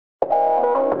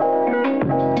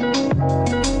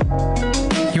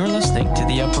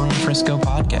Frisco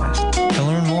podcast. To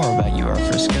learn more about UR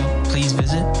Frisco, please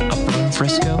visit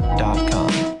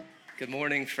upperroomfrisco.com. Good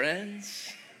morning,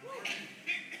 friends.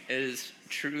 It is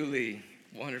truly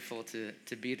wonderful to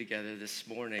be together this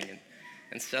morning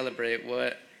and celebrate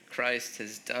what Christ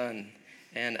has done.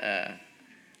 And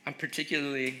I'm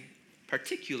particularly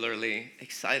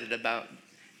excited about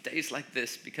days like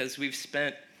this because we've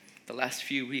spent the last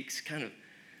few weeks kind of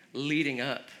leading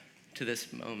up to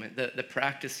this moment. The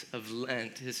practice of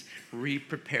Lent is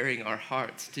re-preparing our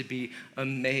hearts to be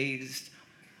amazed,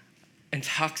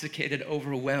 intoxicated,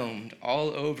 overwhelmed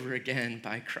all over again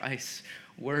by Christ's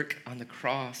work on the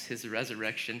cross, his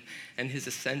resurrection, and his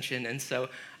ascension. And so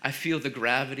I feel the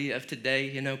gravity of today.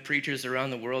 You know, preachers around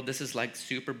the world, this is like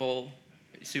Super Bowl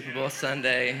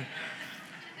Sunday.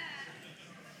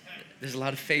 There's a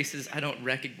lot of faces I don't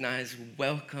recognize.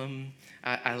 Welcome.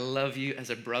 I love you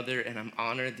as a brother, and I'm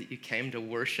honored that you came to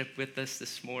worship with us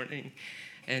this morning.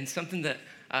 And something that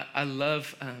I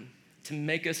love to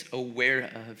make us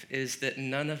aware of is that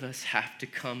none of us have to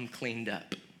come cleaned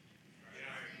up.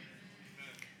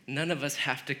 None of us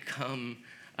have to come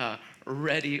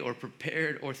ready or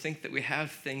prepared or think that we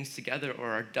have things together or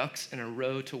our ducks in a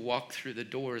row to walk through the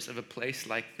doors of a place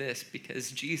like this, because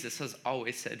Jesus has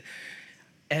always said,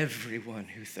 everyone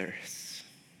who thirsts,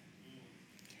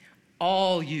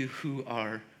 all you who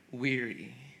are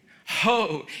weary,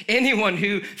 anyone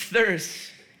who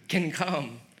thirsts can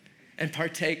come and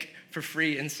partake for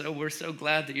free. And so we're so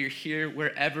glad that you're here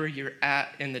wherever you're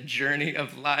at in the journey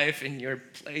of life, in your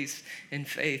place in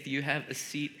faith. You have a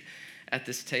seat at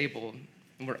this table.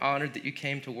 And we're honored that you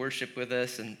came to worship with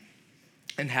us, and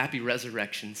happy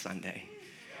Resurrection Sunday.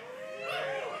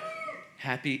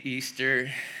 Happy Easter.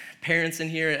 Parents in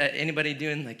here, anybody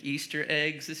doing like Easter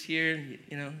eggs this year?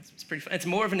 You know, it's pretty fun. It's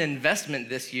more of an investment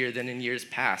this year than in years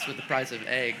past with the price of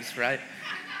eggs, right?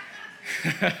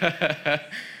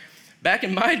 Back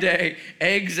in my day,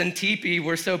 eggs and teepee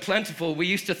were so plentiful, we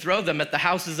used to throw them at the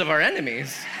houses of our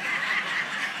enemies.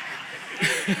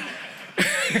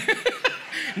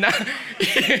 Now,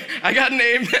 I got an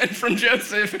amen from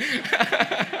Joseph.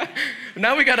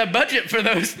 Now we got a budget for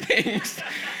those things.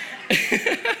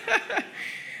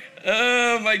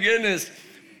 Oh my goodness.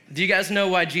 Do you guys know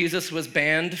why Jesus was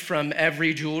banned from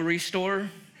every jewelry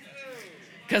store?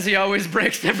 Because he always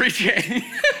breaks every chain.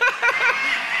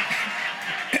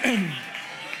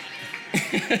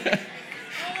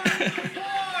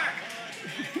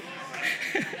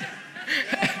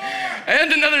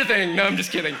 And another thing. No, I'm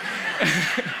just kidding.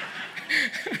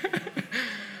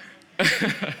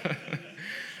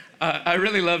 I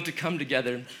really love to come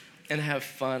together and have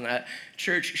fun.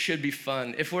 Church should be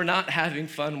fun. If we're not having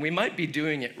fun, we might be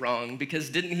doing it wrong, because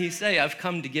didn't he say, I've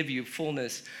come to give you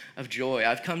fullness of joy.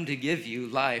 I've come to give you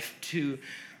life to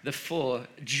the full.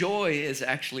 Joy is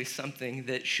actually something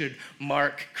that should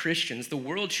mark Christians. The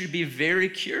world should be very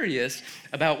curious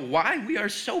about why we are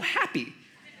so happy.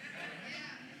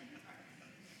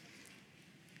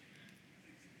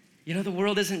 You know, the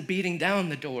world isn't beating down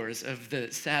the doors of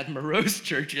the sad, morose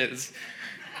churches.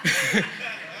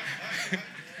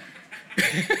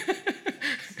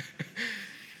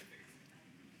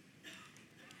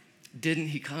 Didn't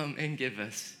he come and give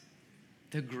us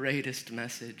the greatest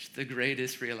message, the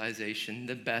greatest realization,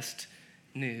 the best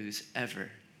news ever?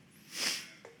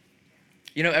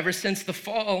 You know, ever since the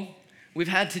fall, we've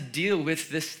had to deal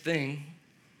with this thing.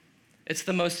 It's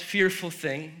the most fearful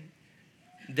thing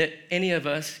that any of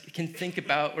us can think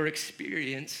about or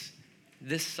experience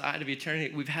this side of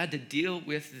eternity. We've had to deal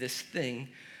with this thing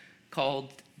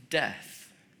called death.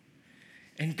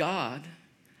 And God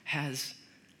has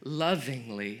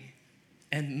lovingly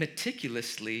and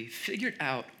meticulously figured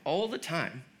out all the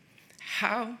time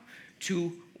how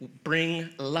to bring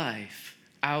life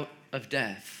out of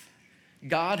death.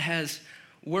 God has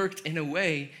worked in a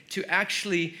way to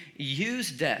actually use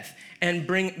death and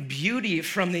bring beauty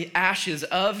from the ashes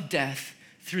of death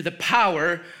through the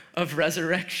power of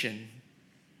resurrection.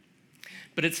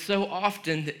 But it's so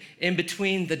often that in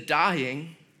between the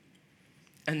dying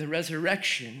and the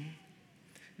resurrection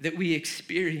that we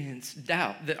experience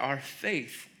doubt, that our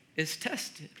faith is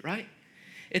tested, right?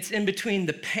 It's in between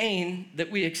the pain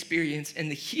that we experience and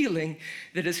the healing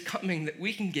that is coming that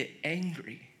we can get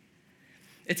angry.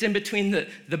 It's in between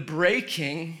the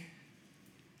breaking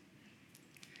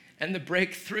and the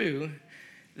breakthrough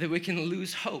that we can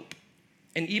lose hope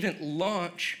and even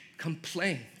launch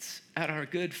complaints at our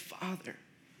good Father.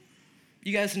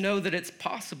 You guys know that it's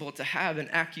possible to have an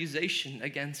accusation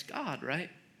against God, right?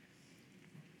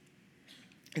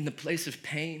 In the place of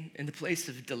pain, in the place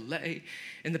of delay,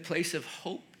 in the place of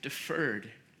hope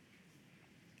deferred.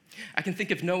 I can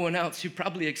think of no one else who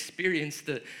probably experienced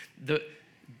the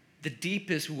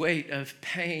deepest weight of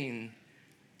pain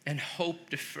and hope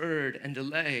deferred and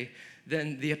delay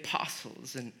than the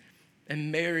apostles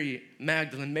and Mary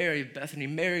Magdalene, Mary of Bethany,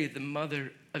 Mary, the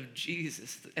mother of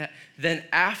Jesus, then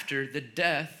after the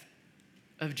death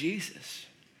of Jesus.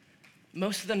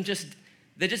 Most of them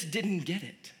they just didn't get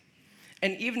it.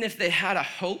 And even if they had a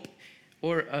hope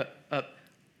or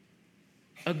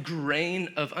a grain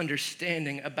of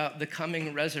understanding about the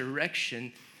coming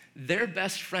resurrection, their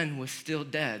best friend was still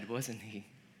dead, wasn't he?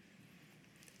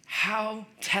 How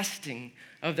testing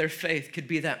of their faith could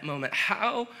be that moment.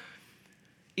 How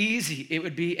easy it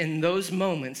would be in those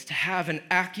moments to have an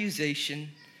accusation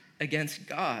against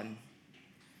God.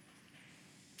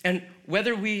 And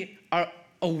whether we are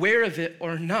aware of it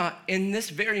or not, in this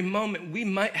very moment, we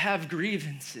might have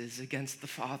grievances against the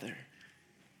Father.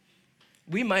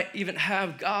 We might even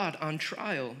have God on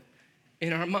trial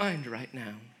in our mind right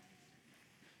now.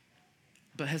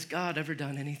 But has God ever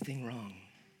done anything wrong?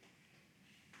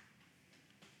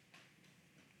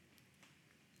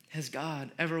 Has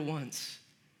God ever once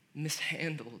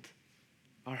mishandled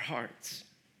our hearts?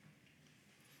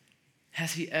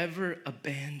 Has he ever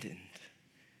abandoned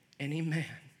any man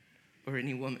or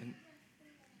any woman?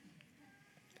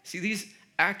 See, these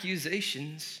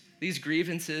accusations, these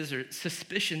grievances or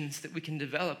suspicions that we can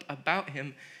develop about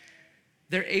him,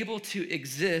 they're able to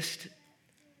exist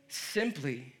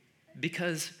simply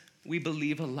because we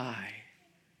believe a lie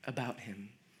about him.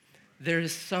 There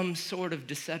is some sort of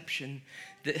deception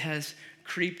that has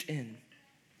creeped in.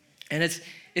 And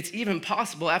it's even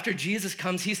possible after Jesus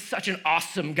comes, he's such an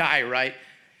awesome guy, right?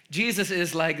 Jesus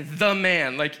is like the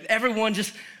man. Like everyone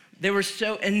they were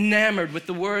so enamored with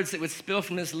the words that would spill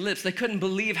from his lips. They couldn't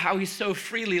believe how he so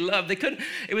freely loved.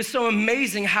 It was so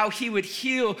amazing how he would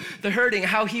heal the hurting,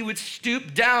 how he would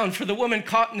stoop down for the woman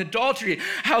caught in adultery,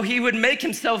 how he would make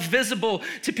himself visible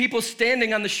to people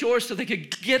standing on the shore so they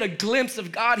could get a glimpse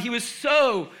of God. He was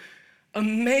so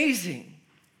amazing.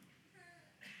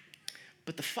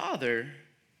 But the Father,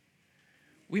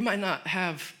 we might not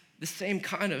have the same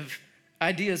kind of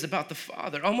ideas about the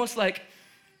Father, almost like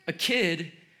a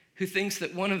kid who thinks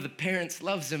that one of the parents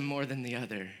loves him more than the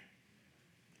other.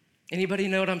 Anybody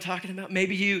know what I'm talking about?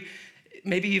 Maybe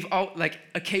you've all, like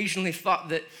occasionally thought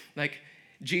that like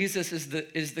Jesus is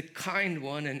the kind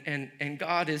one and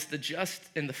God is the just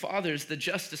and the Father is the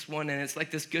justice one, and it's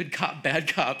like this good cop, bad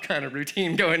cop kind of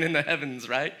routine going in the heavens,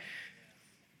 right?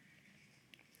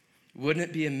 Wouldn't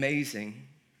it be amazing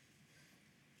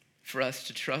for us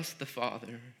to trust the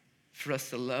Father, for us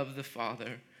to love the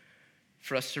Father,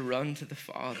 for us to run to the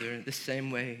Father the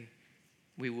same way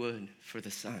we would for the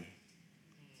Son?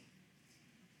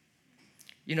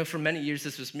 You know, for many years,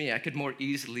 this was me. I could more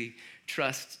easily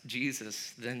trust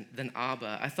Jesus than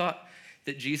Abba. I thought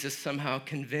that Jesus somehow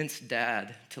convinced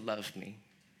Dad to love me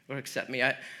or accept me.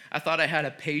 I thought I had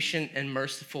a patient and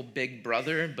merciful big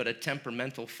brother, but a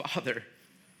temperamental father.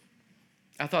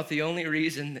 I thought the only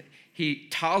reason that he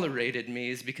tolerated me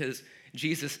is because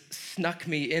Jesus snuck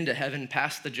me into heaven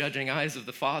past the judging eyes of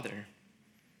the Father.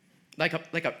 Like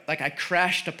I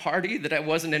crashed a party that I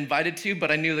wasn't invited to,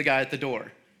 but I knew the guy at the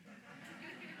door.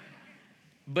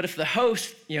 But if the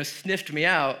host, sniffed me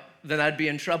out, then I'd be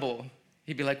in trouble.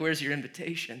 He'd be like, "Where's your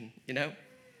invitation?"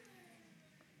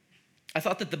 I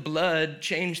thought that the blood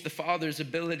changed the Father's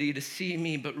ability to see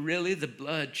me, but really the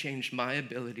blood changed my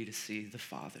ability to see the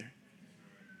Father.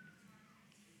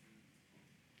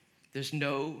 There's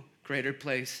no greater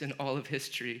place in all of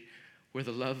history where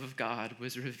the love of God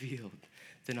was revealed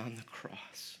than on the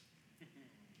cross.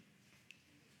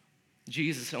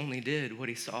 Jesus only did what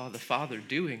he saw the Father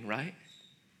doing, right?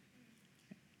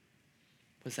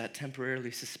 Was that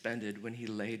temporarily suspended when he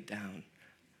laid down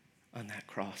on that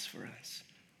cross for us?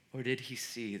 Or did he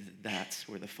see that that's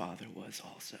where the Father was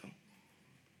also?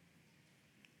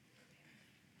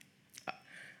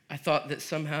 I thought that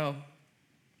somehow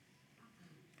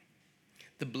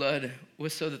the blood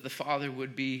was so that the Father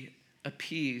would be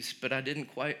appeased, but I didn't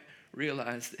quite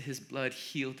realize that his blood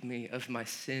healed me of my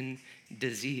sin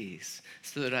disease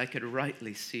so that I could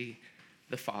rightly see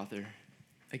the Father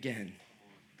again.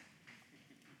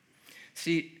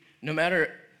 See, no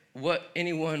matter what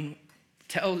anyone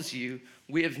tells you,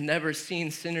 we have never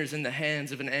seen sinners in the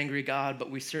hands of an angry God,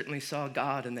 but we certainly saw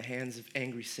God in the hands of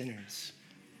angry sinners.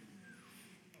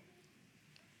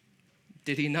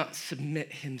 Did he not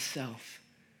submit himself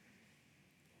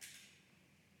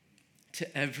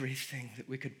to everything that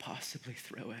we could possibly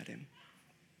throw at him?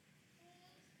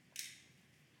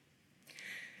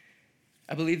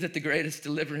 I believe that the greatest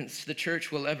deliverance the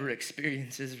church will ever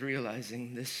experience is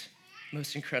realizing this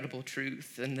most incredible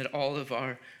truth, and that all of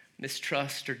our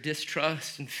mistrust or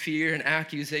distrust and fear and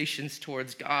accusations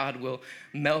towards God will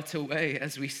melt away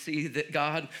as we see that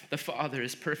God the Father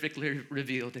is perfectly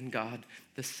revealed in God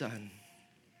the Son.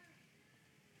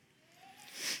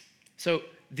 So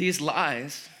these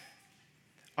lies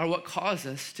are what cause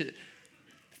us to,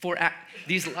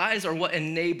 these lies are what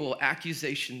enable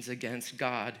accusations against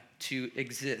God to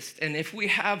exist. And if we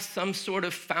have some sort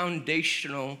of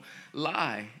foundational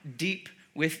lie deep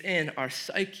within our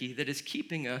psyche that is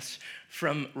keeping us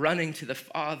from running to the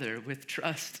Father with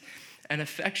trust and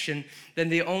affection, then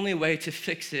the only way to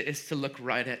fix it is to look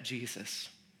right at Jesus.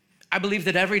 I believe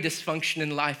that every dysfunction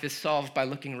in life is solved by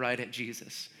looking right at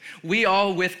Jesus. We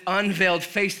all, with unveiled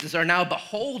faces, are now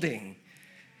beholding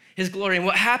his glory. And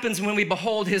what happens when we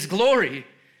behold his glory?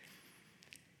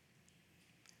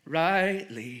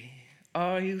 Rightly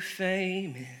are you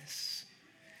famous.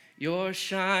 You're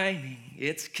shining,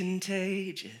 it's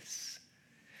contagious.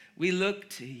 We look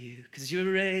to you because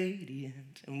you're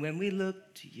radiant. And when we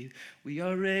look to you, we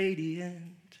are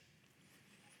radiant.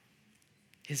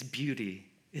 His beauty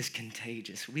is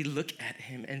contagious. We look at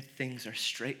him and things are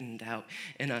straightened out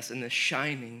in us, and the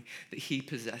shining that he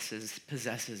possesses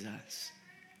us.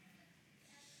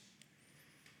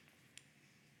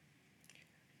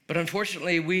 But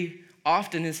unfortunately, we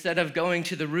often, instead of going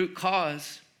to the root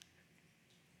cause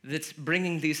that's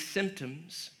bringing these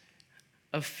symptoms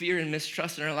of fear and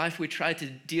mistrust in our life, we try to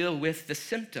deal with the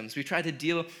symptoms. We try to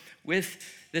deal with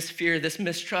this fear, this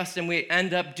mistrust, and we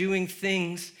end up doing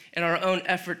things in our own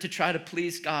effort to try to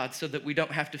please God so that we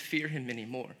don't have to fear him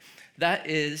anymore. That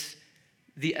is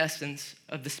the essence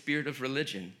of the spirit of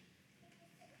religion.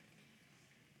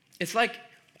 It's like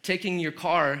taking your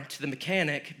car to the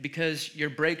mechanic because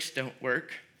your brakes don't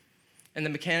work, and the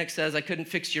mechanic says, I couldn't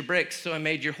fix your brakes, so I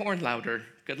made your horn louder.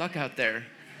 Good luck out there.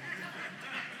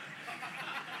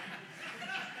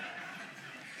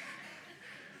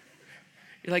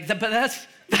 You're like, but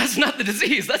that's not the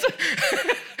disease.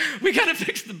 We gotta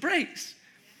fix the brakes.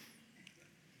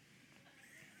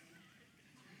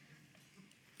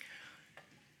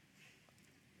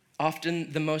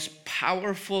 Often the most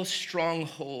powerful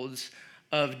strongholds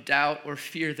of doubt or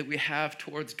fear that we have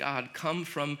towards God come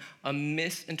from a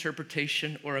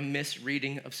misinterpretation or a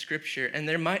misreading of Scripture. And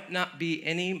there might not be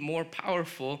any more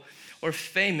powerful or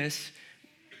famous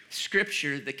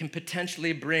Scripture that can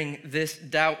potentially bring this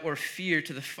doubt or fear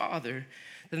to the Father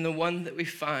than the one that we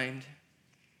find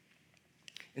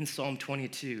in Psalm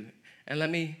 22. And let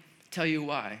me tell you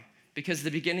why. Because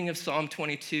the beginning of Psalm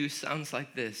 22 sounds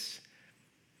like this.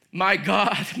 My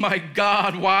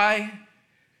God, why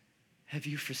have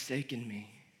you forsaken me?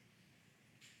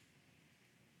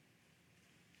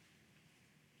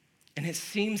 And it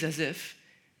seems as if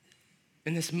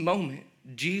in this moment,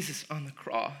 Jesus on the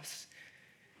cross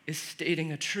is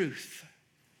stating a truth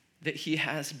that he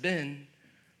has been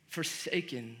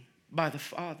forsaken by the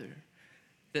Father.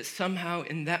 That somehow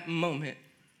in that moment,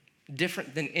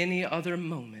 different than any other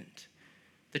moment,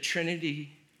 the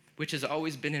Trinity, which has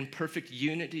always been in perfect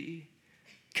unity,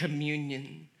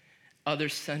 communion,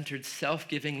 other-centered,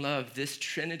 self-giving love, this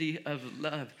Trinity of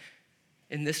love,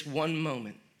 in this one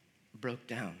moment, broke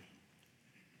down.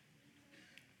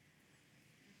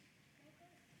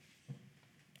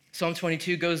 Psalm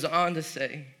 22 goes on to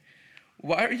say,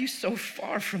 why are you so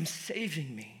far from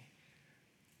saving me?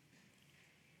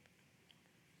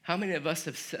 How many of us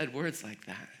have said words like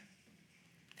that?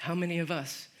 How many of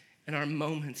us, in our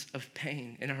moments of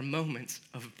pain, in our moments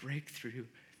of breakthrough,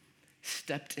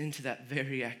 stepped into that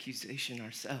very accusation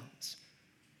ourselves?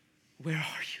 Where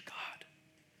are you, God?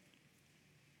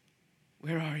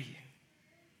 Where are you?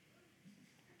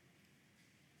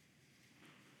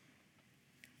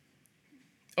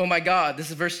 Oh my God,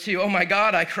 this is verse 2. Oh my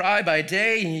God, I cry by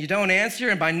day and you don't answer,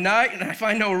 and by night and I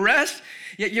find no rest,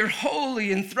 yet you're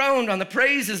wholly enthroned on the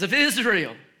praises of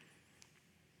Israel.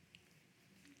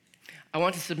 I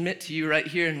want to submit to you right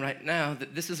here and right now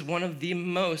that this is one of the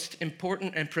most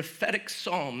important and prophetic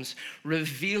psalms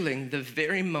revealing the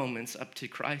very moments up to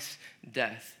Christ's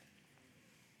death.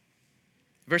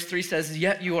 Verse 3 says,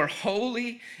 yet you are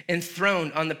wholly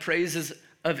enthroned on the praises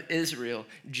of Israel.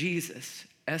 Jesus,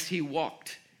 as he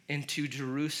walked into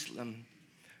Jerusalem,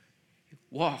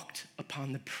 walked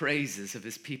upon the praises of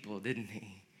his people, didn't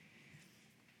he?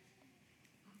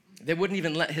 They wouldn't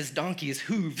even let his donkey's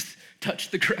hooves touch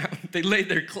the ground. They laid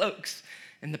their cloaks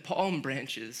and the palm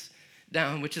branches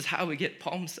down, which is how we get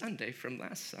Palm Sunday from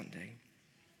last Sunday.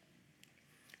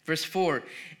 Verse 4,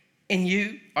 in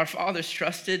you our fathers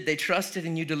trusted, they trusted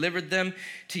and you delivered them.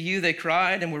 To you they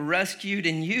cried and were rescued.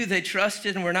 In you they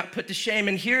trusted and were not put to shame.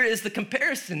 And here is the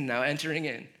comparison now entering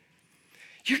in.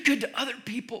 You're good to other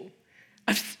people.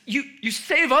 You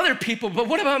save other people, but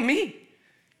what about me?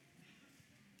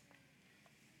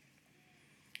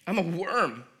 I'm a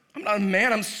worm. I'm not a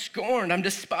man. I'm scorned. I'm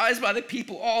despised by the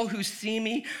people. All who see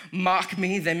me mock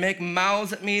me. They make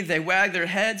mouths at me. They wag their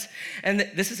heads. And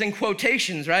this is in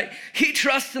quotations, right? He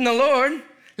trusts in the Lord.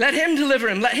 Let him deliver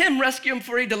him. Let him rescue him,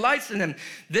 for he delights in him.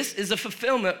 This is a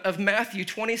fulfillment of Matthew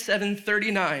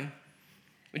 27:39.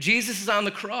 When Jesus is on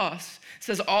the cross, it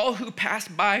says, all who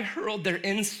passed by hurled their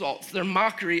insults, their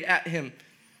mockery at him,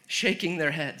 shaking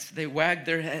their heads. They wagged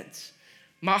their heads,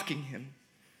 mocking him.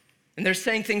 And they're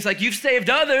saying things like, you've saved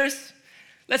others.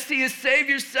 Let's see you save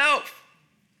yourself.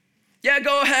 Yeah,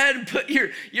 go ahead and put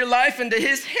your life into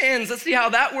his hands. Let's see how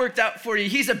that worked out for you.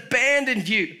 He's abandoned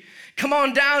you. Come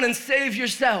on down and save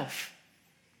yourself.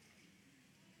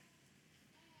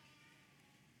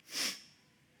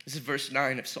 This is verse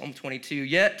 9 of Psalm 22.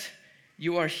 Yet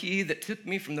you are he that took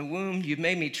me from the womb. You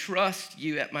made me trust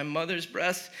you at my mother's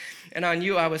breast. And on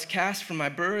you I was cast from my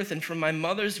birth, and from my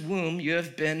mother's womb you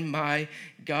have been my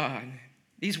God.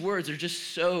 These words are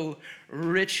just so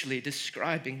richly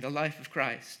describing the life of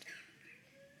Christ.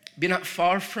 Be not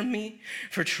far from me,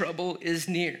 for trouble is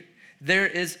near. There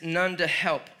is none to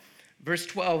help. Verse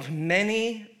 12,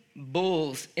 many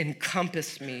bulls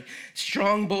encompass me.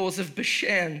 Strong bulls of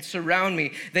Bashan surround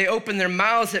me. They open their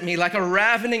mouths at me like a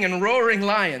ravening and roaring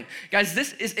lion. Guys,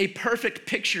 this is a perfect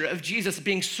picture of Jesus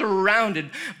being surrounded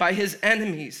by his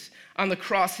enemies on the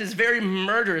cross. His very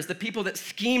murderers, the people that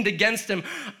schemed against him,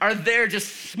 are there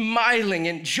just smiling,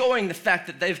 enjoying the fact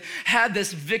that they've had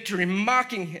this victory,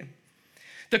 mocking him.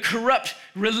 The corrupt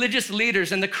religious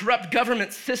leaders and the corrupt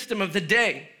government system of the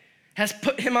day has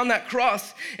put him on that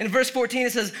cross. In verse 14,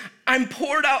 it says, I'm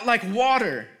poured out like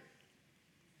water.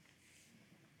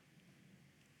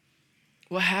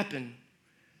 What happened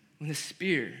when the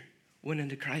spear went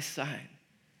into Christ's side?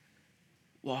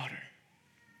 Water.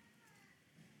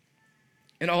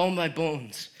 And all of my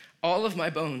bones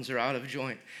are out of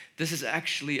joint. This is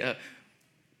actually a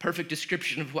perfect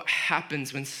description of what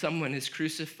happens when someone is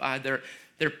crucified.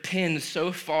 They're pinned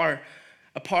so far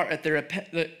apart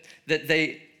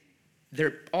that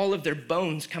all of their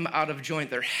bones come out of joint.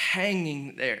 They're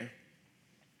hanging there.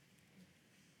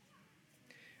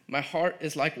 My heart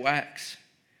is like wax.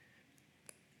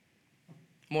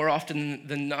 More often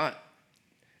than not,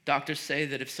 doctors say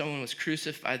that if someone was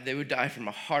crucified, they would die from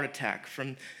a heart attack,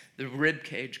 from the rib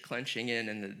cage clenching in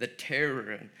and the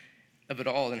terror of it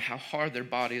all, and how hard their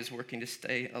body is working to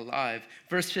stay alive.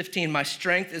 Verse 15, my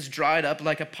strength is dried up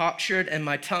like a potsherd, and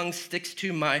my tongue sticks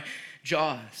to my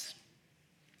jaws.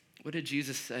 What did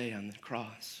Jesus say on the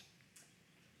cross?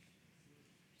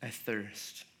 I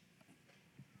thirst.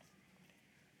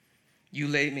 You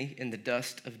lay me in the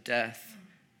dust of death,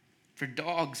 for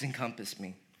dogs encompass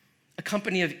me. A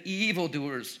company of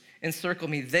evildoers encircle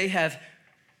me. They have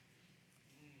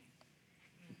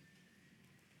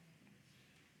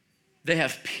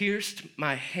pierced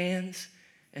my hands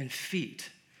and feet.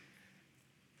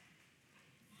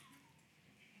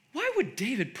 Why would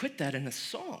David put that in a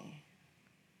song?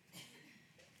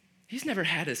 He's never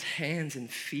had his hands and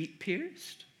feet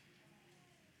pierced.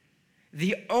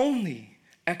 The only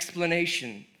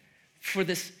explanation for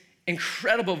this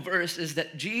incredible verse is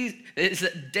that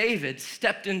David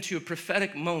stepped into a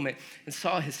prophetic moment and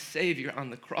saw his Savior on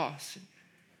the cross.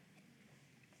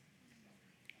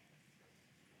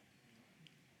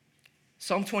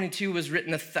 Psalm 22 was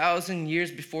written 1,000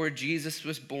 years before Jesus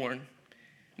was born,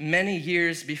 many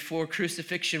years before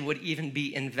crucifixion would even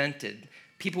be invented.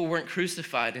 People weren't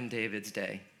crucified in David's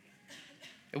day.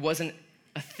 It wasn't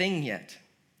a thing yet.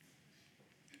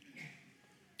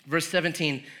 Verse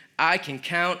 17, I can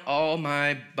count all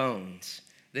my bones.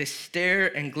 They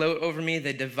stare and gloat over me.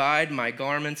 They divide my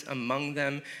garments among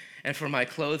them, and for my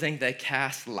clothing they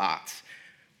cast lots.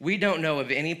 We don't know of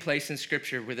any place in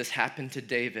Scripture where this happened to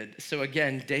David. So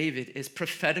again, David is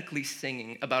prophetically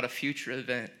singing about a future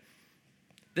event.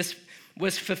 This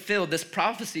was fulfilled. This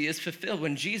prophecy is fulfilled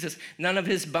when Jesus, none of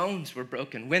his bones were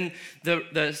broken. When the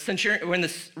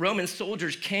Roman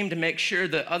soldiers came to make sure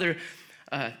the other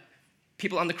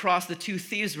people on the cross, the two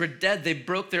thieves, were dead, they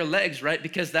broke their legs, right?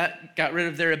 Because that got rid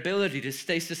of their ability to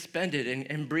stay suspended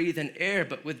and breathe in air.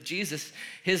 But with Jesus,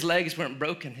 his legs weren't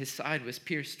broken. His side was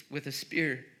pierced with a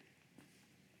spear.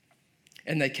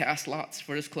 And they cast lots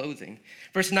for his clothing.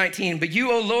 Verse 19, but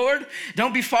you, O Lord,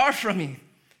 don't be far from me.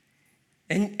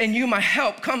 And you, my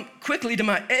help, come quickly to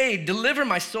my aid. Deliver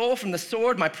my soul from the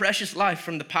sword, my precious life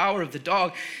from the power of the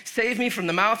dog. Save me from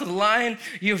the mouth of the lion.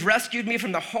 You have rescued me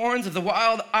from the horns of the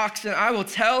wild oxen. I will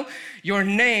tell your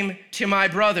name to my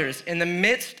brothers. In the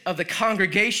midst of the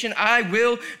congregation, I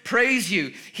will praise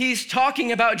you. He's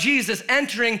talking about Jesus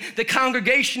entering the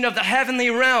congregation of the heavenly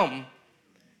realm,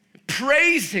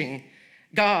 praising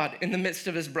God in the midst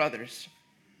of his brothers.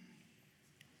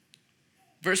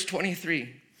 Verse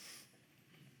 23.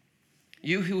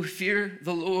 You who fear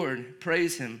the Lord,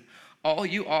 praise him. All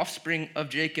you offspring of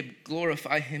Jacob,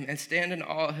 glorify him and stand in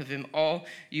awe of him, all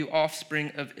you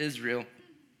offspring of Israel.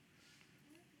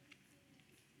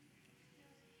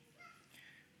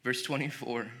 Verse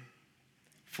 24,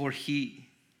 for he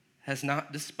has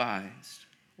not despised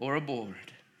or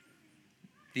abhorred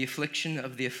the affliction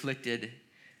of the afflicted,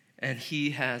 and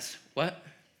he has what?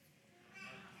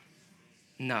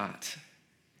 Not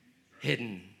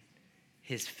hidden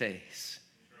his face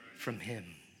from him.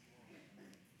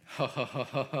 Ho, ho, ho,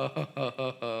 ho, ho,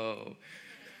 ho, ho.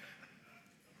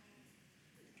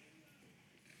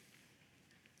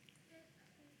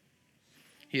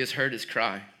 He has heard his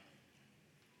cry.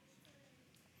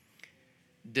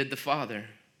 Did the Father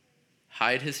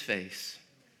hide his face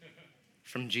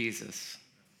from Jesus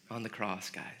on the cross,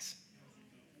 guys?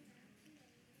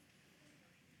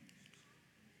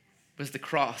 Was the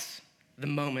cross the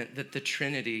moment that the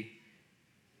Trinity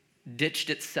ditched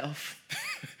itself,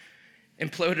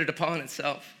 imploded upon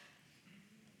itself?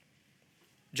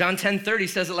 John 10:30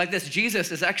 says it like this: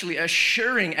 Jesus is actually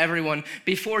assuring everyone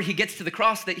before he gets to the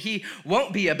cross that he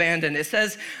won't be abandoned. It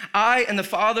says, I and the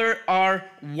Father are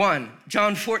one.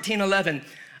 John 14:11,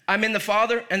 I'm in the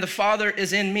Father and the Father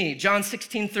is in me. John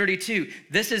 16:32,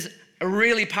 this is a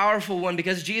really powerful one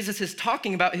because Jesus is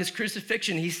talking about his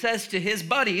crucifixion. He says to his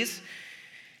buddies,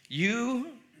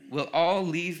 you will all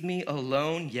leave me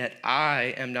alone, yet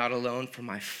I am not alone, for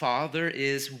my Father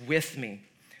is with me.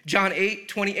 John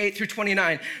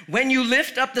 8:28-29. When you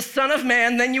lift up the Son of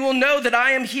Man, then you will know that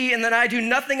I am he, and that I do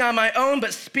nothing on my own,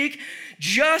 but speak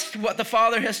just what the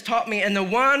Father has taught me. And the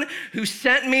one who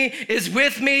sent me is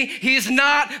with me. He's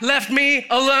not left me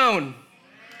alone.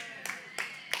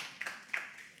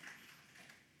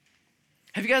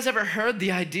 Have you guys ever heard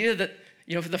the idea that,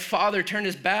 the Father turned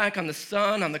his back on the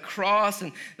Son on the cross,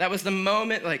 and that was the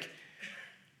moment,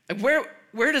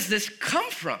 where does this come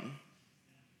from?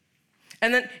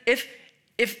 And then if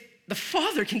the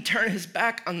Father can turn his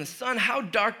back on the Son, how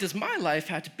dark does my life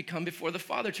have to become before the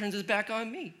Father turns his back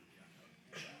on me?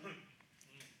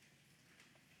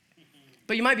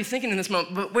 But you might be thinking in this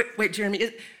moment, but wait,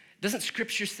 Jeremy, doesn't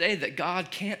Scripture say that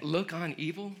God can't look on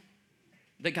evil?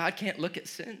 That God can't look at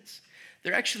sins?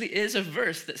 There actually is a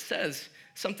verse that says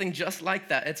something just like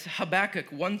that. It's Habakkuk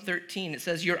 1:13. It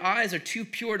says, your eyes are too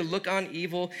pure to look on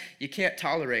evil. You can't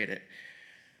tolerate it.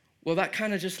 Well, that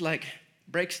kind of just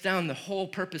breaks down the whole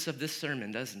purpose of this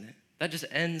sermon, doesn't it? That just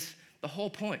ends the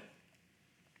whole point.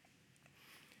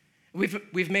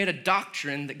 We've made a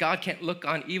doctrine that God can't look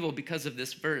on evil because of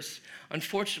this verse.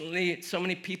 Unfortunately, so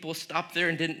many people stopped there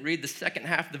and didn't read the second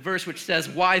half of the verse, which says,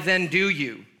 why then do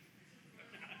you?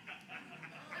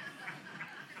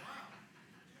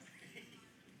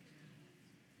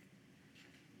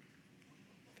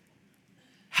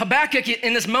 Habakkuk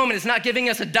in this moment is not giving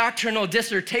us a doctrinal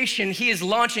dissertation. He is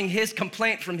launching his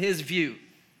complaint from his view.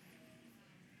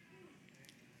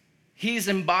 He's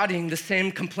embodying the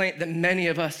same complaint that many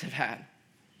of us have had.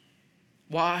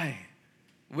 Why?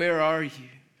 Where are you?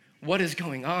 What is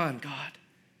going on, God?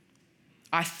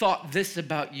 I thought this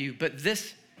about you, but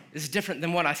this is different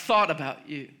than what I thought about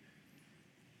you.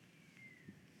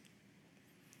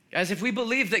 Guys, if we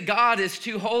believe that God is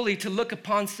too holy to look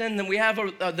upon sin, then we have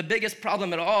the biggest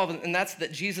problem at all, and that's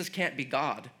that Jesus can't be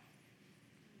God.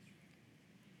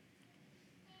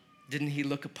 Didn't he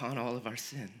look upon all of our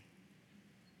sin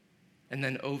and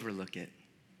then overlook it?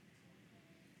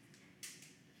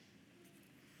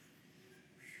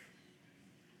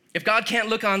 If God can't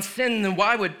look on sin, then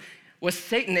why was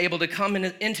Satan able to come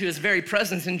into his very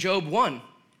presence in Job 1?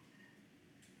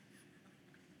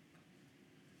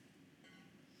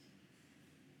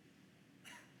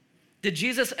 Did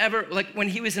Jesus ever, when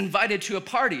he was invited to a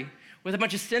party with a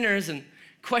bunch of sinners and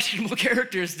questionable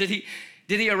characters, did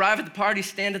he arrive at the party,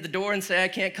 stand at the door and say, I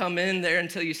can't come in there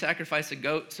until you sacrifice a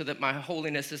goat so that my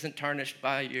holiness isn't tarnished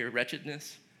by your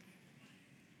wretchedness?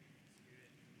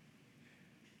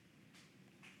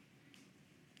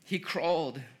 He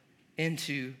crawled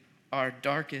into our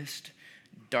darkest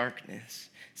darkness.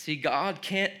 See, God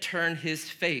can't turn his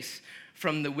face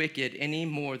from the wicked any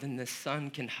more than the sun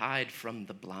can hide from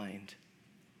the blind.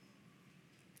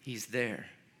 He's there.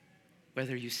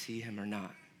 whether you see him or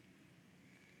not.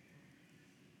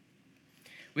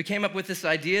 We came up with this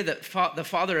idea that the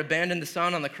Father abandoned the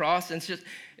Son on the cross, and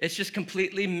it's just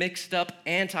completely mixed up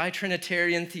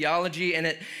anti-Trinitarian theology, and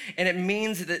it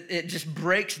means that it just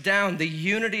breaks down the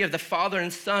unity of the Father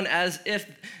and Son as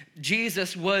if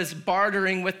Jesus was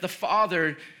bartering with the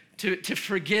Father to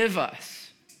forgive us.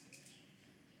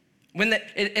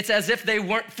 It's as if they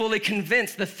weren't fully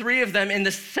convinced, the three of them in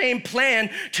the same plan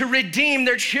to redeem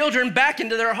their children back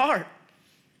into their heart.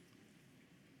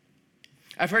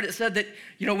 I've heard it said that,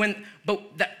 when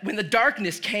the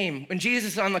darkness came, when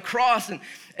Jesus was on the cross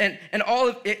and all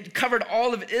of it covered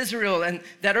all of Israel, and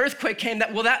that earthquake came,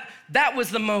 that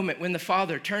was the moment when the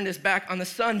Father turned his back on the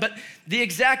Son. But the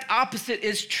exact opposite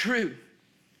is true.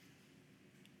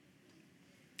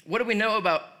 What do we know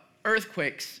about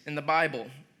earthquakes in the Bible?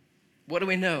 What do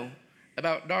we know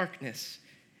about darkness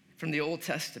from the Old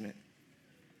Testament?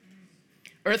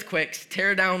 Earthquakes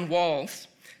tear down walls,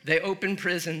 they open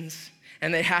prisons,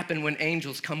 and they happen when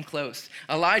angels come close.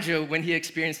 Elijah, when he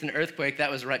experienced an earthquake, that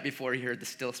was right before he heard the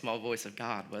still small voice of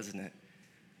God, wasn't it?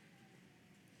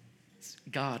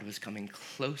 God was coming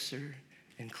closer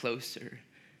and closer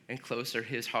and closer.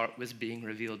 His heart was being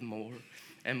revealed more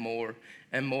and more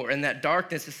and more. And that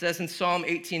darkness, it says in Psalm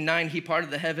 18:9, he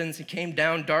parted the heavens and came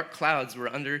down, dark clouds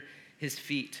were under his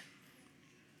feet.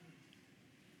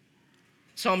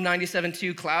 Psalm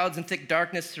 97:2, clouds and thick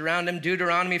darkness surround him.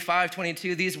 Deuteronomy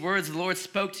 5:22, these words the Lord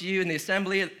spoke to you in the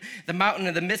assembly, the mountain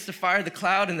in the midst of fire, the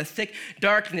cloud and the thick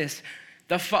darkness.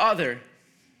 The Father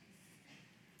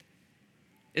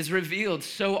is revealed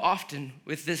so often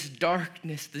with this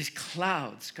darkness, these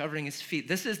clouds covering his feet.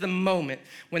 This is the moment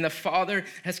when the Father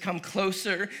has come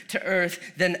closer to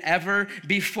earth than ever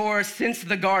before since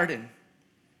the garden.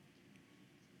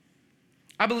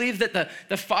 I believe that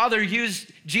the Father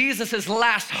used Jesus'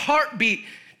 last heartbeat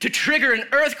to trigger an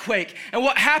earthquake. And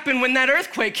what happened when that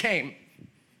earthquake came?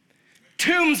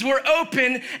 Tombs were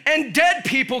open and dead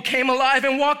people came alive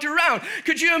and walked around.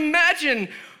 Could you imagine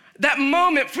that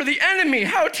moment for the enemy?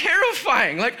 How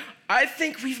terrifying. Like, I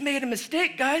think we've made a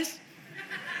mistake, guys.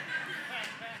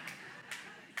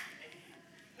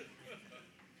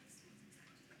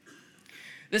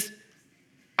 This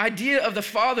idea of the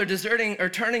Father deserting or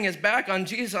turning his back on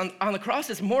Jesus on the cross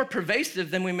is more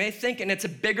pervasive than we may think, and it's a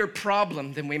bigger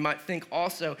problem than we might think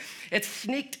also. It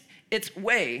snuck its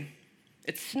way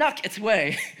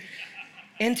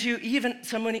into even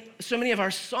so many of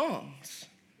our songs.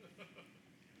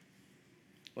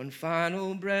 One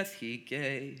final breath he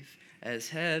gave as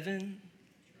heaven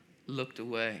looked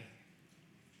away.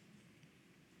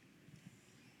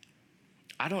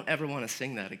 I don't ever want to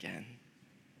sing that again.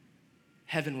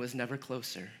 Heaven was never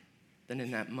closer than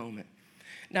in that moment.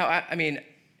 Now, I mean,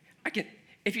 I can,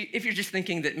 if you're just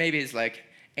thinking that maybe it's like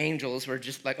angels were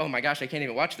just like, oh my gosh, I can't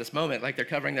even watch this moment, like they're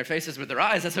covering their faces with their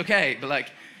eyes, that's okay. But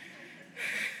like,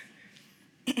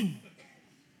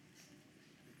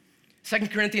 2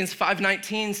 Corinthians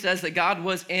 5:19 says that God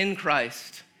was in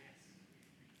Christ.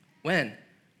 When?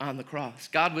 On the cross.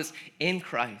 God was in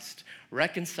Christ,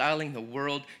 reconciling the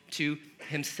world to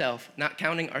himself, not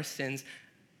counting our sins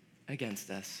against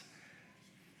us.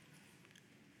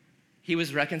 He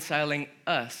was reconciling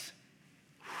us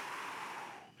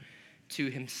to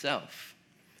himself.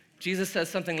 Jesus says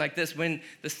something like this, when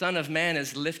the Son of Man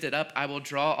is lifted up, I will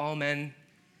draw all men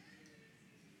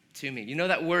to me. You know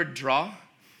that word draw?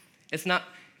 It's not,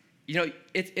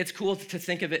 it's cool to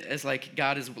think of it as like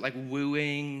God is like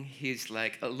wooing, he's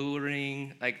like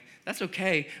alluring, like that's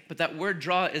okay. But that word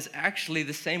draw is actually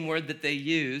the same word that they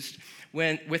used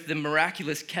when with the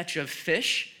miraculous catch of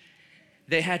fish.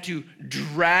 They had to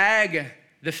drag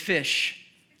the fish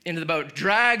into the boat,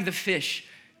 drag the fish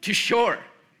to shore.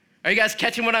 Are you guys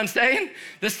catching what I'm saying?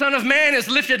 The Son of Man is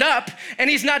lifted up, and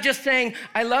he's not just saying,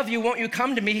 I love you, won't you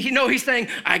come to me? He's saying,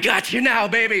 I got you now,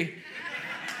 baby.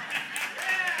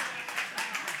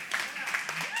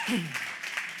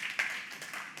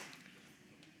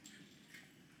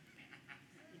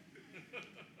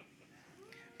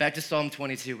 Back to Psalm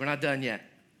 22. We're not done yet.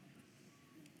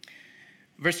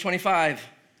 Verse 25,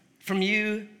 from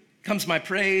you comes my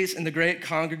praise in the great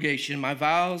congregation. My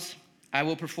vows I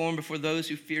will perform before those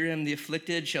who fear him. The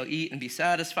afflicted shall eat and be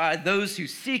satisfied. Those who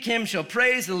seek him shall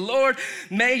praise the Lord.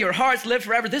 May your hearts live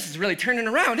forever. This is really turning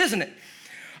around, isn't it?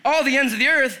 All the ends of the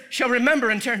earth shall remember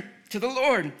and turn to the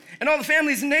Lord. And all the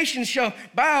families and nations shall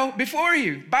bow before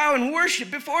you, bow and worship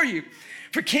before you.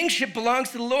 For kingship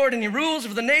belongs to the Lord, and he rules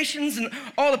over the nations, and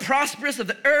all the prosperous of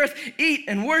the earth eat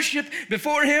and worship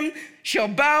before him shall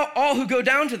bow, all who go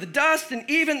down to the dust, and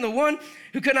even the one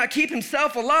who could not keep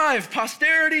himself alive.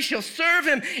 Posterity shall serve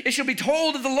him. It shall be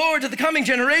told of the Lord to the coming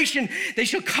generation. They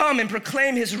shall come and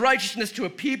proclaim his righteousness to a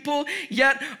people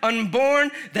yet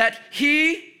unborn, that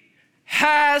he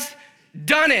has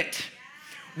done it.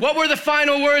 What were the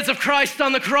final words of Christ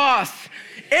on the cross?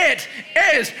 It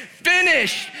is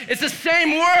finished. It's the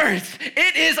same words.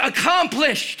 It is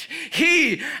accomplished.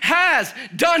 He has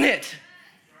done it.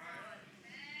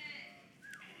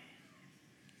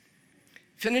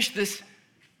 Finish this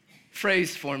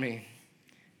phrase for me.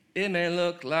 It may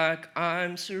look like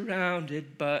I'm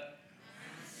surrounded, but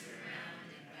I'm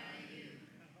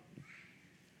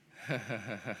surrounded by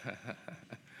you.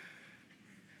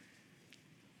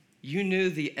 You knew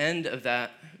the end of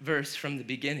that verse from the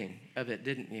beginning of it,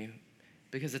 didn't you?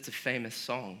 Because it's a famous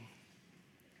song.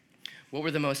 What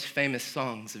were the most famous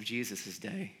songs of Jesus'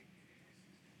 day?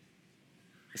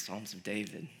 The Psalms of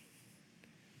David.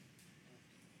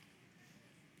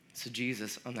 So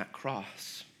Jesus on that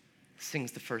cross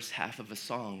sings the first half of a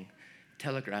song,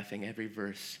 telegraphing every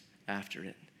verse after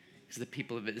it, because the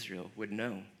people of Israel would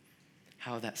know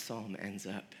how that psalm ends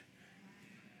up.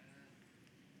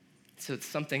 So it's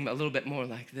something a little bit more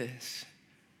like this.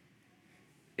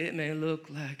 It may look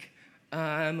like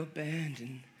I'm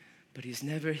abandoned, but he's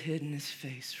never hidden his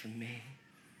face from me.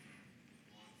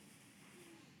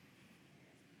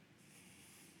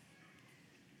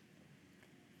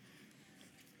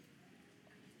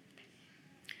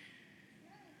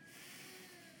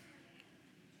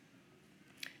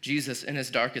 Jesus, in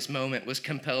his darkest moment, was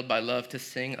compelled by love to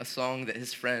sing a song that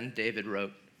his friend David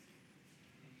wrote.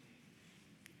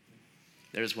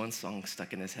 There's one song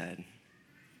stuck in his head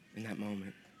in that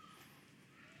moment.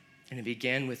 And it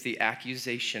began with the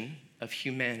accusation of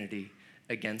humanity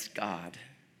against God,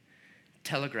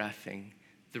 telegraphing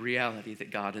the reality that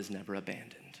God has never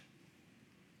abandoned.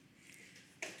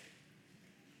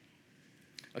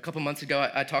 A couple months ago,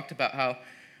 I talked about how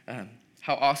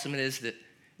awesome it is that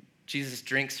Jesus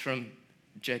drinks from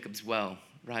Jacob's well,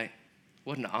 right?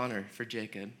 What an honor for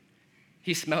Jacob.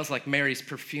 He smells like Mary's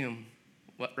perfume,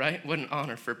 right? What an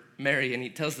honor for Mary. And he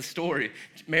tells the story,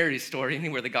 Mary's story,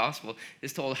 anywhere the gospel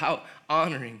is told. How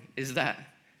honoring is that?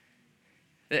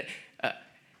 But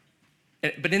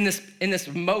in this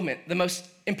moment, the most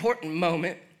important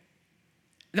moment,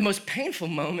 the most painful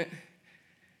moment,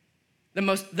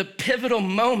 the pivotal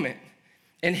moment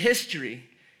in history,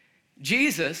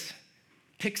 Jesus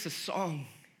picks a song.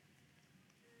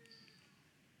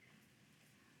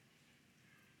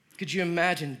 Could you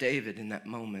imagine David in that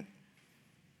moment,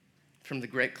 from the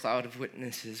great cloud of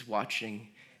witnesses watching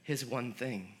his one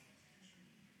thing?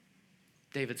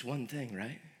 David's one thing,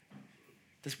 right?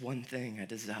 This one thing I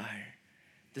desire,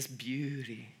 this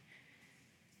beauty.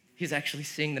 He's actually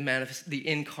seeing the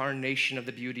incarnation of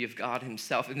the beauty of God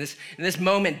himself. In this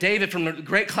moment, David, from the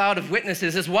great cloud of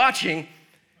witnesses, is watching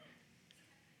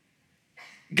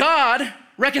God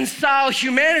reconcile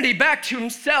humanity back to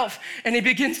himself, and he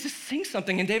begins to sing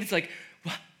something, and David's like,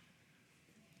 what?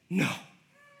 No.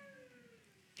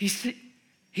 He's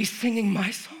singing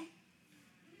my song?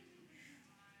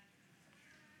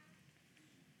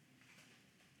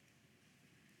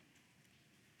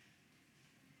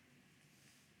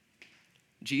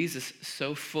 Jesus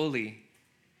so fully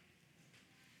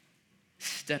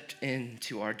stepped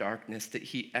into our darkness that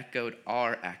he echoed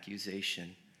our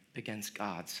accusation against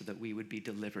God so that we would be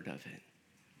delivered of it.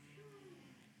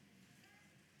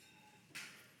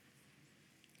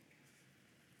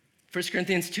 1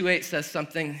 Corinthians 2:8 says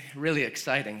something really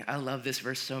exciting. I love this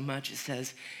verse so much. It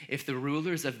says, if the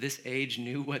rulers of this age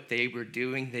knew what they were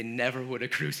doing, they never would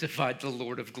have crucified the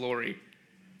Lord of glory.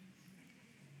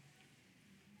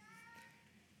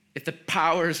 If the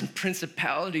powers and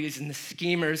principalities and the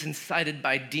schemers incited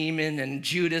by demon and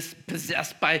Judas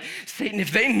possessed by Satan,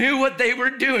 if they knew what they were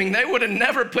doing, they would have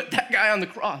never put that guy on the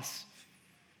cross.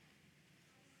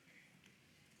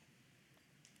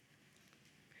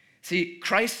 See,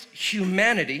 Christ's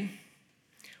humanity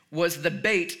was the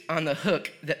bait on the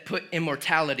hook that put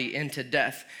immortality into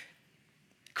death.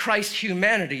 Christ's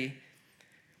humanity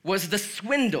was the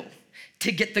swindle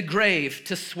to get the grave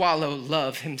to swallow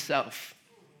love himself.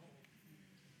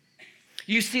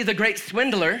 You see, the great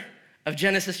swindler of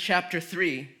Genesis chapter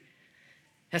 3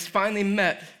 has finally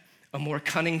met a more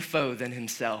cunning foe than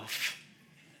himself.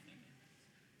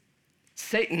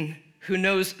 Satan, who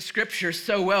knows scripture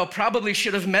so well, probably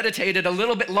should have meditated a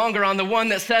little bit longer on the one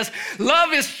that says,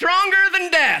 love is stronger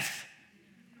than death.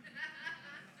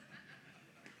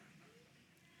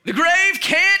 The grave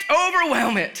can't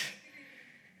overwhelm it.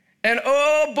 And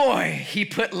oh boy, he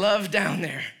put love down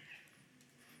there.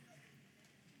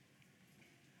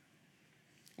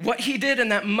 What he did in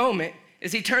that moment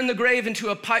is he turned the grave into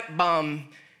a pipe bomb,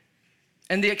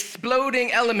 and the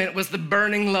exploding element was the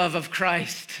burning love of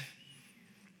Christ.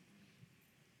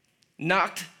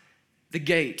 Knocked the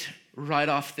gate right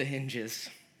off the hinges.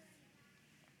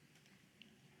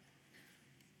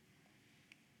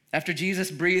 After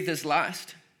Jesus breathed his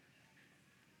last,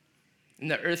 and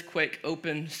the earthquake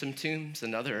opened some tombs,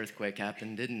 another earthquake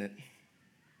happened, didn't it?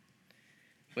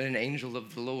 When an angel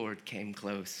of the Lord came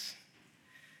close.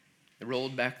 It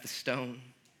rolled back the stone.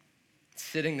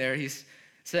 Sitting there, he's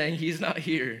saying, he's not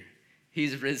here,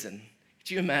 he's risen.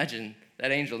 Could you imagine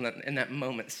that angel in that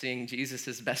moment seeing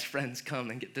Jesus' best friends come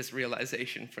and get this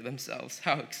realization for themselves?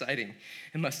 How exciting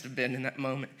it must have been in that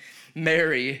moment.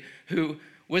 Mary, who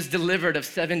was delivered of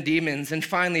 7 demons and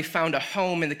finally found a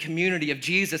home in the community of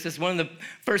Jesus, is one of the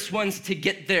first ones to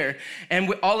get there. And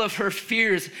with all of her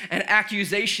fears and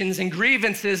accusations and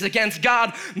grievances against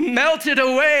God melted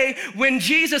away when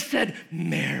Jesus said,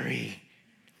 Mary.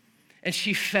 And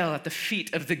she fell at the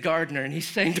feet of the gardener, and he's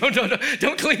saying,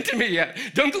 don't cling to me yet.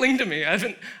 Don't cling to me. I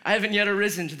haven't yet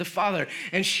arisen to the Father.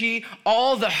 And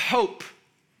all the hope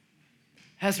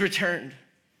has returned.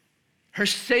 Her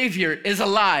Savior is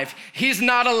alive. He's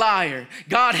not a liar.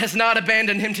 God has not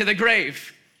abandoned him to the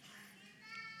grave.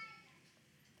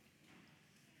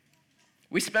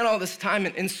 We spent all this time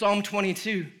in Psalm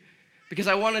 22 because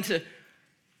I wanted to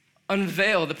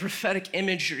unveil the prophetic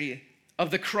imagery of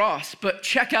the cross. But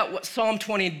check out what Psalm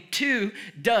 22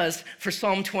 does for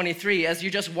Psalm 23. As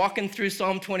you're just walking through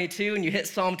Psalm 22 and you hit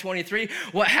Psalm 23,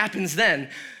 what happens then?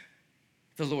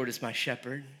 The Lord is my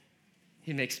shepherd.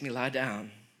 He makes me lie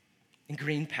down in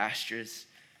green pastures.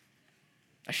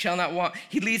 I shall not want.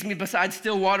 He leads me beside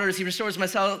still waters. He restores my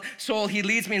soul. He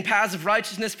leads me in paths of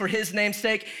righteousness for his name's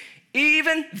sake.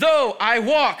 Even though I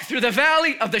walk through the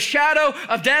valley of the shadow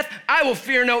of death, I will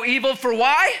fear no evil. For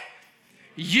why?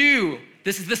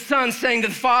 This is the Son saying to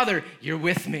the Father, you're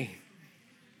with me.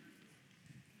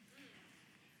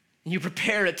 And you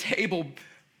prepare a table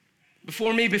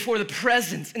before me, in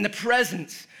the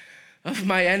presence of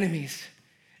my enemies.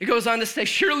 It goes on to say,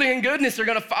 surely in goodness they're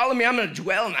gonna follow me. I'm gonna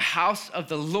dwell in the house of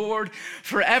the Lord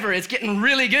forever. It's getting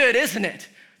really good, isn't it?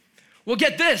 Well,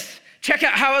 get this. Check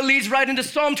out how it leads right into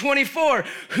Psalm 24.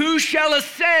 Who shall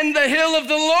ascend the hill of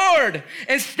the Lord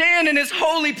and stand in his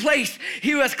holy place? He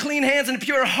who has clean hands and a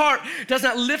pure heart does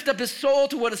not lift up his soul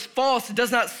to what is false,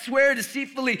 does not swear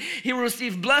deceitfully. He will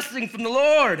receive blessing from the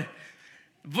Lord.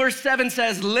 Verse 7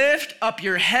 says, lift up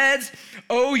your heads,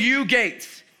 O you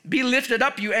gates. Be lifted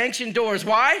up, you ancient doors.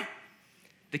 Why?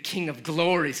 The King of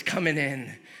glory is coming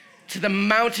in to the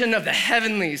mountain of the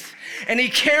heavenlies. And he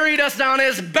carried us on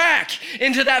his back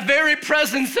into that very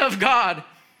presence of God.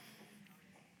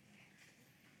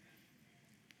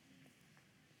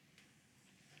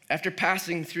 After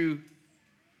passing through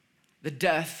the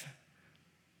death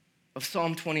of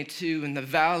Psalm 22 and the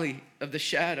valley of the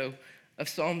shadow of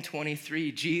Psalm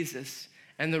 23, Jesus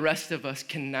and the rest of us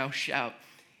can now shout,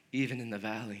 even in the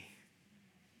valley,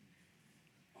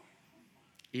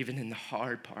 even in the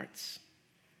hard parts,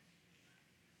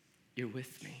 you're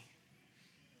with me.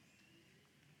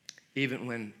 Even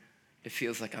when it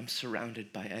feels like I'm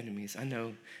surrounded by enemies, I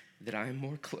know that I am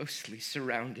more closely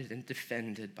surrounded and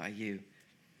defended by you.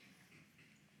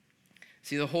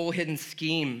 See, the whole hidden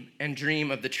scheme and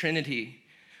dream of the Trinity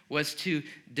was to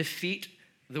defeat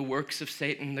the works of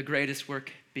Satan, the greatest work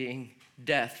being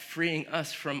death, freeing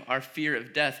us from our fear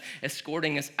of death,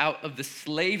 escorting us out of the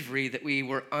slavery that we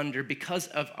were under because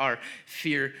of our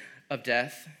fear of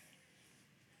death,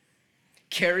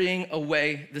 carrying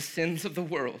away the sins of the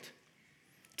world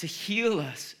to heal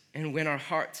us and win our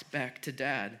hearts back to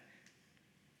Dad.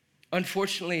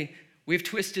 Unfortunately, we've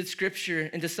twisted Scripture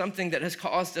into something that has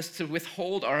caused us to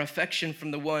withhold our affection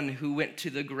from the one who went to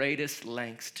the greatest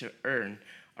lengths to earn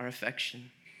our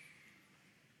affection.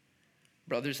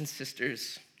 Brothers and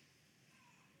sisters,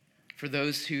 for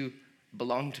those who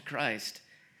belong to Christ,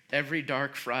 every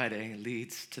dark Friday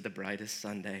leads to the brightest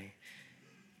Sunday.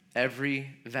 Every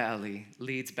valley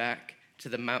leads back to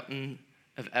the mountain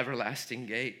of everlasting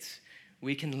gates.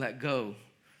 We can let go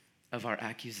of our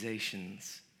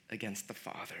accusations against the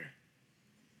Father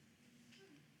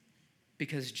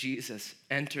because Jesus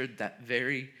entered that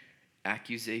very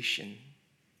accusation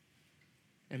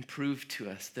and proved to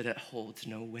us that it holds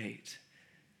no weight,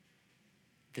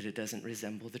 that it doesn't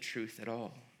resemble the truth at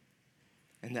all,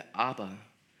 and that Abba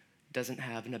doesn't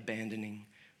have an abandoning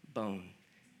bone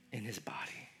in his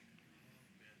body.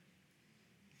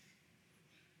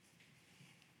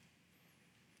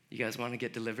 You guys want to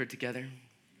get delivered together?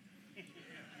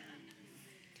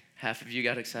 Half of you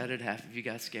got excited, half of you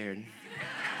got scared.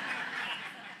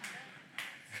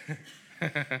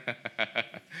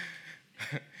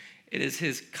 It is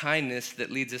his kindness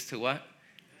that leads us to what?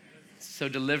 So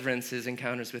deliverance is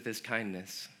encounters with his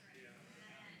kindness.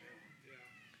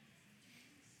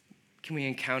 Can we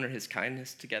encounter his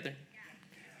kindness together?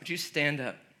 Would you stand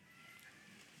up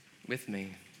with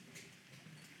me?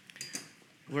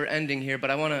 We're ending here, but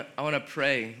I want to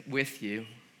pray with you.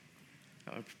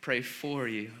 I want to pray for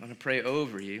you. I want to pray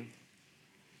over you.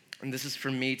 And this is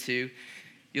for me too.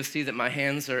 You'll see that my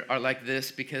hands are like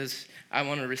this because I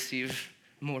want to receive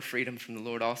more freedom from the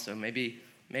Lord also. Maybe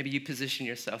you position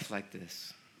yourself like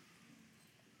this.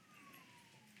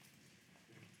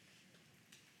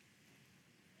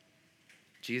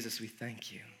 Jesus, we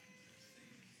thank you.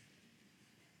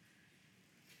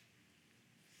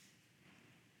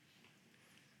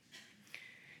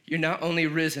 You're not only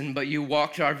risen, but you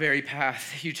walked our very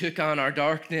path. You took on our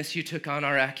darkness. You took on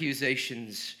our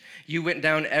accusations. You went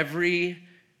down every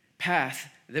path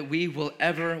that we will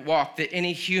ever walk, that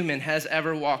any human has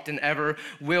ever walked and ever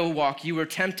will walk. You were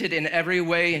tempted in every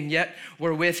way and yet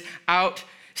were without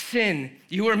sin.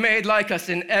 You were made like us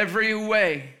in every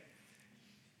way.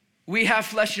 We have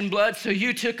flesh and blood, so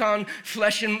you took on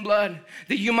flesh and blood,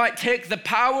 that you might take the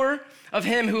power of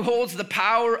him who holds the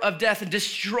power of death and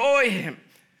destroy him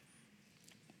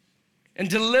and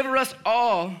deliver us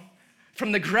all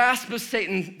from the grasp of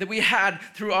Satan that we had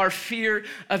through our fear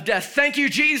of death. Thank you,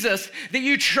 Jesus, that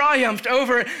you triumphed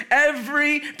over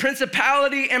every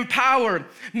principality and power,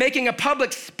 making a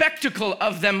public spectacle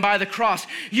of them by the cross.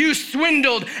 You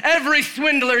swindled every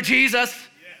swindler, Jesus.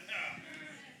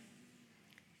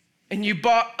 And you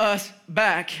bought us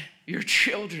back, your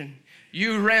children.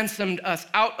 You ransomed us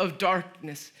out of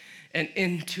darkness and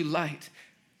into light.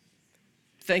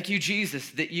 Thank you,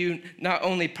 Jesus, that you not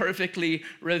only perfectly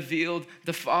revealed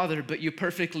the Father, but you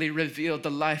perfectly revealed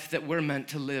the life that we're meant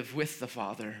to live with the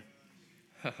Father.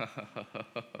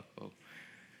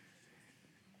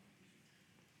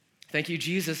 Thank you,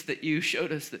 Jesus, that you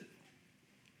showed us that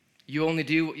you only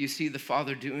do what you see the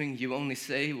Father doing. You only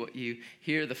say what you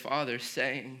hear the Father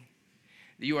saying.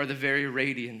 You are the very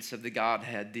radiance of the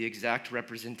Godhead, the exact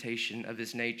representation of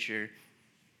his nature.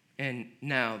 And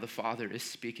now the Father is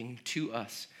speaking to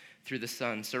us through the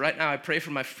Son. So right now I pray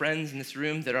for my friends in this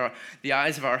room that the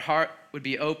eyes of our heart would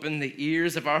be open, the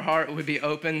ears of our heart would be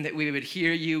open, that we would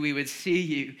hear you, we would see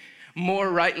you more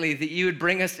rightly, that you would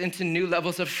bring us into new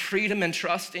levels of freedom and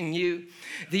trust in you,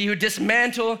 that you would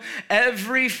dismantle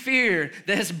every fear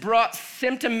that has brought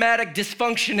symptomatic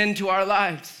dysfunction into our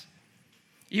lives.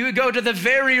 You would go to the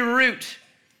very root.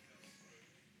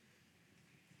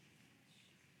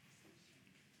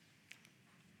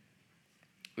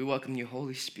 We welcome you,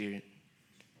 Holy Spirit,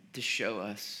 to show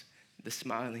us the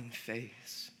smiling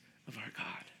face of our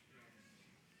God,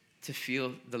 to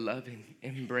feel the loving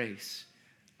embrace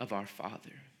of our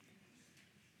Father.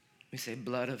 We say,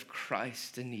 blood of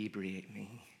Christ, inebriate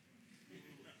me.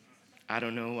 I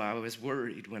don't know why I was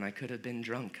worried when I could have been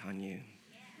drunk on you.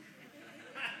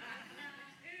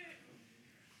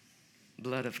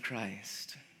 Blood of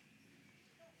Christ,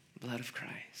 blood of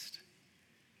Christ,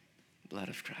 blood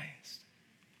of Christ.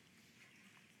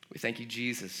 We thank you,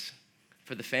 Jesus,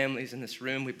 for the families in this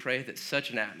room. We pray that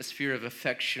such an atmosphere of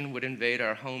affection would invade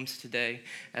our homes today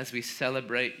as we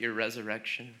celebrate your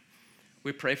resurrection.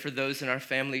 We pray for those in our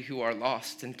family who are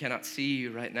lost and cannot see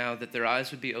you right now, that their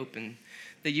eyes would be open,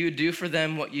 that you would do for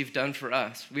them what you've done for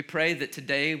us. We pray that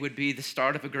today would be the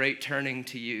start of a great turning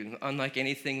to you, unlike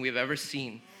anything we've ever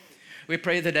seen. We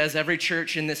pray that as every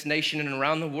church in this nation and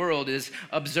around the world is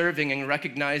observing and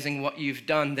recognizing what you've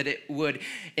done, that it would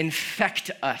infect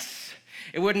us.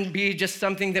 It wouldn't be just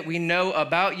something that we know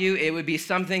about you. It would be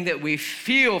something that we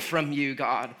feel from you,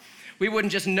 God. We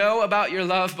wouldn't just know about your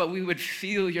love, but we would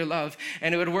feel your love,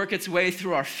 and it would work its way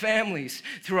through our families,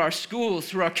 through our schools,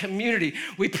 through our community.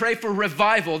 We pray for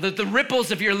revival, that the ripples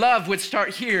of your love would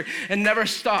start here and never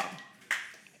stop.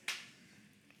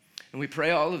 And we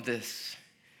pray all of this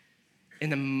in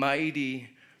the mighty,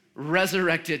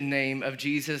 resurrected name of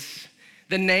Jesus,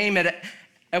 the name at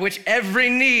which every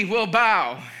knee will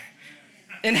bow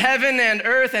in heaven and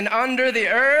earth and under the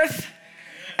earth,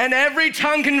 and every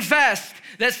tongue confess.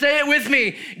 Let's say it with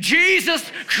me.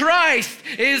 Jesus Christ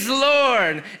is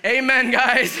Lord. Amen,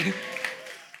 guys.